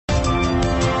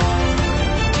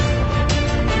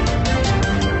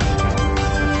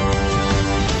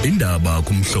Iindaba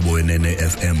kumhlobo wenene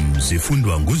FM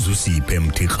zifundwa nguzusiphe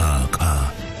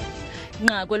Mthixaka.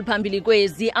 Nqaku eliphambili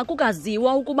kwezi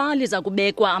akukaziwa ukuba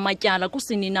lizakubekwa amatyala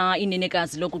kusini na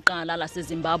inenekazi lokuqala lase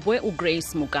Zimbabwe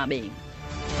uGrace Mugabe.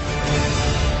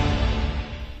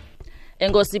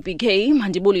 Enkosi BK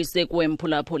mandibulise kuwe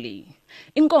mphulaphuli.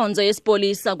 Inkonzo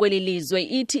yesipolisa kweli lizwe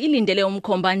ithi ilindele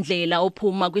umkhombandlela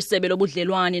ophuma kwisebe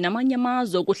lobudlelwane namanye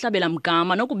amazwe ukuhlabela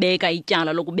mgama nokubeka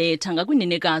ityala lokubetha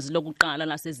ngakwinenekazi lokuqala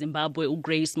lase Zimbabwe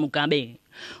uGrace Mugabe.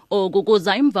 Oku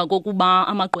kuza emva kokuba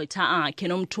amagqwetha akhe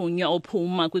nomthunywa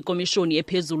ophuma kwikomishoni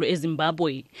ephezulu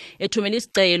eZimbabwe ethumela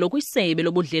isicelo kwisebe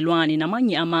lobudlelwane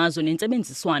namanye amazwe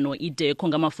nentsebenziswano ideko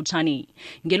ngamafutshane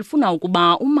ngelifuna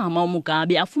ukuba umama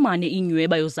uMugabe afumane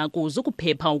inyweba yozakuzo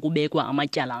ukuphepha ukubekwa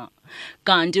amatyala.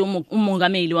 Kanti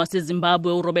umongameli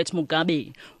waseZimbabwe uRobert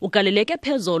Mugabe ugaleleke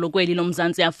phezolo kweli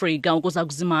loMzantsi Afrika ukuza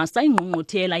kuzimasa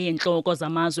ingqungquthela yenhloko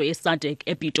zamazwe eSADC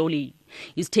ePitoli.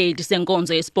 Isithethi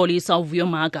senkonzo yesipolisa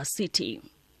uVuyomanga sithi,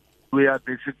 we are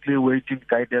basically waiting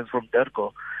guidance from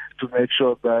DERCO to make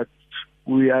sure that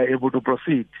we are able to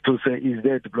proceed to say is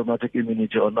there diplomatic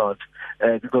immunity or not,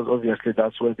 because obviously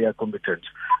that's where they are competent.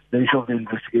 The issue of the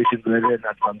investigation, we're in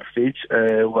advanced stage. We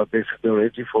are basically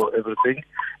ready for everything,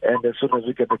 and as soon as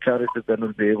we get the clarity, then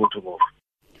we'll be able to move.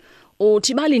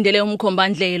 Uthi balindele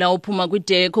umkhombandlela ophuma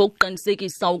kwideko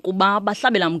ukuqinisekisa ukuba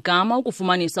bahlabela mgama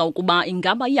ukufumanisa ukuba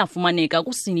ingaba iyafumaneka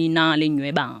kusini na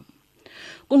lenyweba.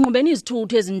 Kunqubeni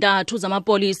izithuthi ezintathu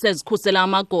zamapolisa ezikhusela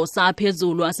amagosa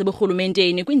aphezulu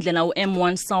aseburhulumenteni kwindlela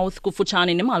uM1 South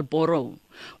kufutshane neMarlborough.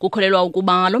 Kukholelwa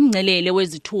ukuba lo mncelele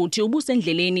wezithuthi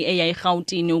ubusendleleni eya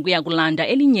eRhawutini ukuya kulanda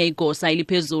elinye igosa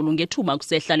eliphezulu ngethuba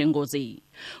kusehla lengozi.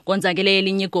 Konzakele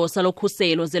elinye igosa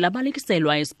lokhuselo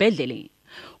zelabalekiselwa esibhedlele.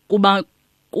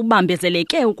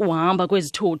 Kubambezeleke ukuhamba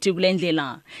kwezithuthi kule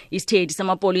ndlela. Isithethi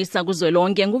samapolisa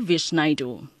kuzwelonke nguVish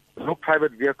Naidu. No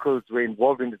private vehicles were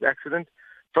involved in this accident.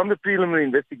 From the preliminary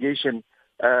investigation,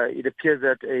 it appears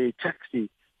that a taxi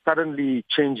suddenly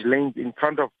changed lanes in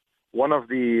front of one of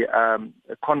the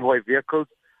convoy vehicles,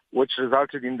 which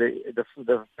resulted in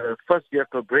the first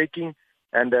vehicle braking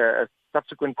and a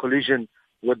subsequent collision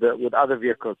with other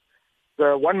vehicles.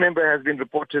 One member has been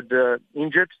reported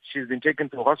injured. She's been taken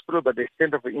to hospital, but the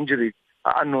extent of her injuries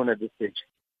are unknown at this stage.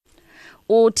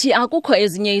 Uthi akukho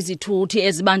ezinye izithuthi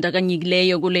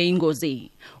ezibandakanyekileyo kule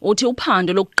ingozi. Uthi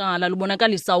uphando lokuqala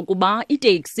lubonakalisa ukuba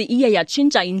iteksi iye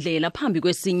yatshintsha indlela phambi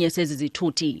kwesinye sezi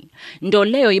zithuthi. Nto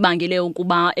leyo ibangele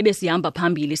ukuba ebesihamba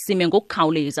phambili sime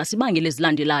ngokukhawuleza sibangele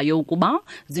zilandelayo ukuba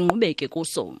zinqubeke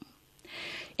kuso.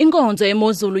 Inkonzo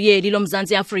yemozulu yeli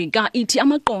loMzantsi Afrika ithi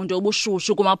amaqondo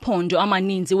obushushu kumaphondo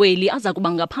amaninzi weli aza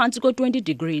kuba ngaphantsi kwe-20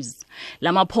 degrees.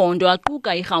 Lamaphondo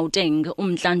aquka iGauteng,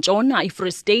 uMntla Ntshona,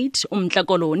 iFree State, uMntla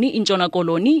Koloni, iNtshona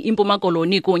Koloni, iMpuma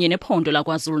Koloni kunye nephondo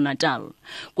laKwaZulu-Natal.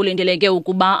 Kulindeleke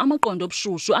ukuba amaqondo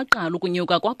obushushu aqala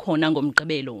ukunyuka kwakhona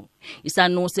ngomgqibelo.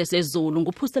 Isanuse sezulu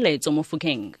nguphuseletso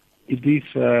Mofokeng. It is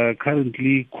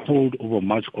currently cold over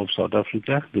much of South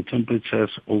Africa. The temperatures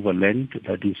over land,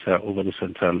 that is over the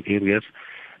central areas,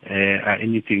 are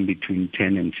anything between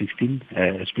 10 and 16,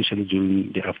 especially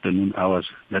during the afternoon hours.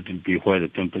 That will be where the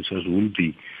temperatures will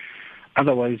be.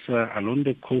 Otherwise, along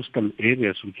the coastal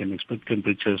areas, we can expect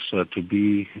temperatures to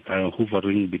be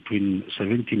hovering between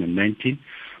 17 and 19.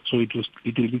 So it will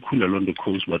be cool along the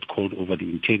coast, but cold over the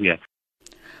interior.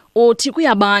 Uthi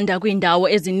kuyabanda kwindawo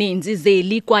ezininzi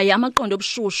zeli kwaye amaqondo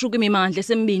obushushu kwimimandla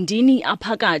esembindini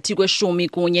aphakathi kweshumi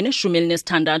kunye neshumi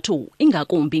elinesithandathu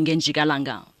ingakumbi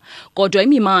ngenjikalanga. Kodwa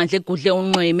imimandla egudle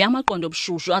unxweme amaqondo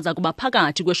obushushu aza kuba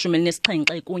phakathi kweshumi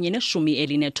elinesixhenxe kunye neshumi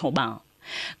elinethoba.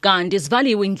 Kanti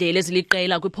zivaliwe indlela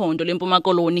eziliqela kwiphondo leMpuma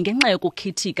Koloni ngenxa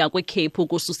yokukhithika kwekhephu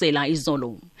kususela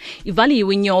izolo.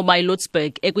 Ivaliwe inyoba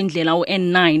iLotsburg ekwindlela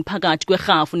uN9 phakathi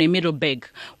kweRhafu neMiddelburg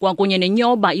kwakunye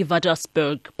nenyoba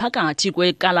iWatersburg phakathi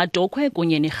kweKaladokhwe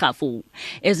kunye neRhafu.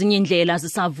 Ezinye indlela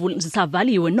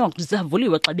zisavuliwe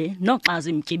noxa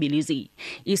zimtyibilizi.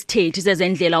 Isithethi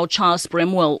sezendlela uCharles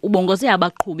Bramwell ubongoze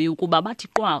abaqhubi ukuba bathi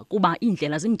qwa kuba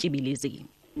indlela zimtyibilizi.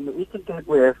 In the Eastern Cape,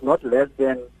 we have not less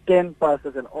than 10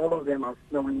 passes, and all of them are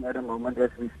snowing at the moment as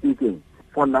we're speaking.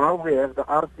 For now, we have the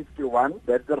R61,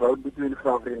 that's the road between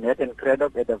Favrinet and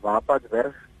Craddock at the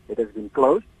Vapadswerf. It has been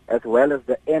closed, as well as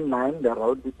the N9, the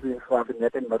road between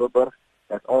Favrinet and Middelburg,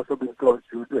 has also been closed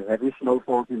due to heavy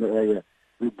snowfall in the area.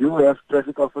 We do have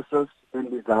traffic officers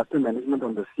and disaster management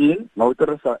on the scene.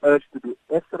 Motorists are urged to be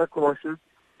extra cautious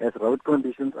as road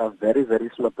conditions are very, very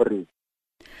slippery.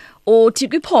 Uthi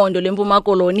kwiphondo leMpuma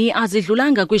Koloni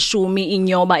azidlulanga kwishumi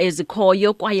inyoba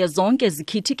ezikhoyo kwaye zonke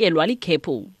zikhithikelwa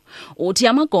likhephu. Uthi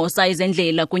amagosa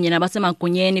ezendlela kunye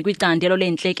nabasemagunyeni kwicandelo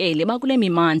lentlekele bakule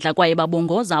mimandla kwaye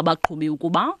babongoza abaqhubi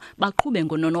ukuba baqhube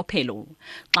ngononophelo.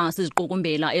 Xa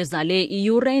siziqukumbela ezale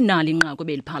iyure nalinqaku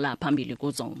beliphala phambili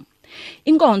kuzo.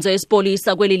 Inkonzo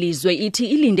yesipolisa kweli lizwe ithi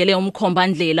ilindele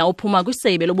umkhomba-ndlela ophuma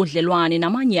kwisebe lobudlelwane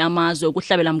namanye amazwe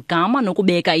ukuhlabela mgama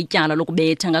nokubeka ityala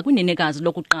lokubetha ngakwinenekazi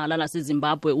lokuqala lase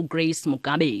Zimbabwe uGrace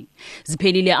Mugabe.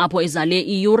 Ziphelile apho ezale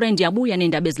iyure, ndiyabuya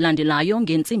neendaba ezilandelayo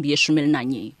ngentsimbi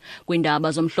ye-11.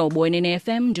 Kwiindaba zomhlobo wenene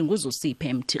FM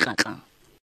ndinguzusiphe mthikratla.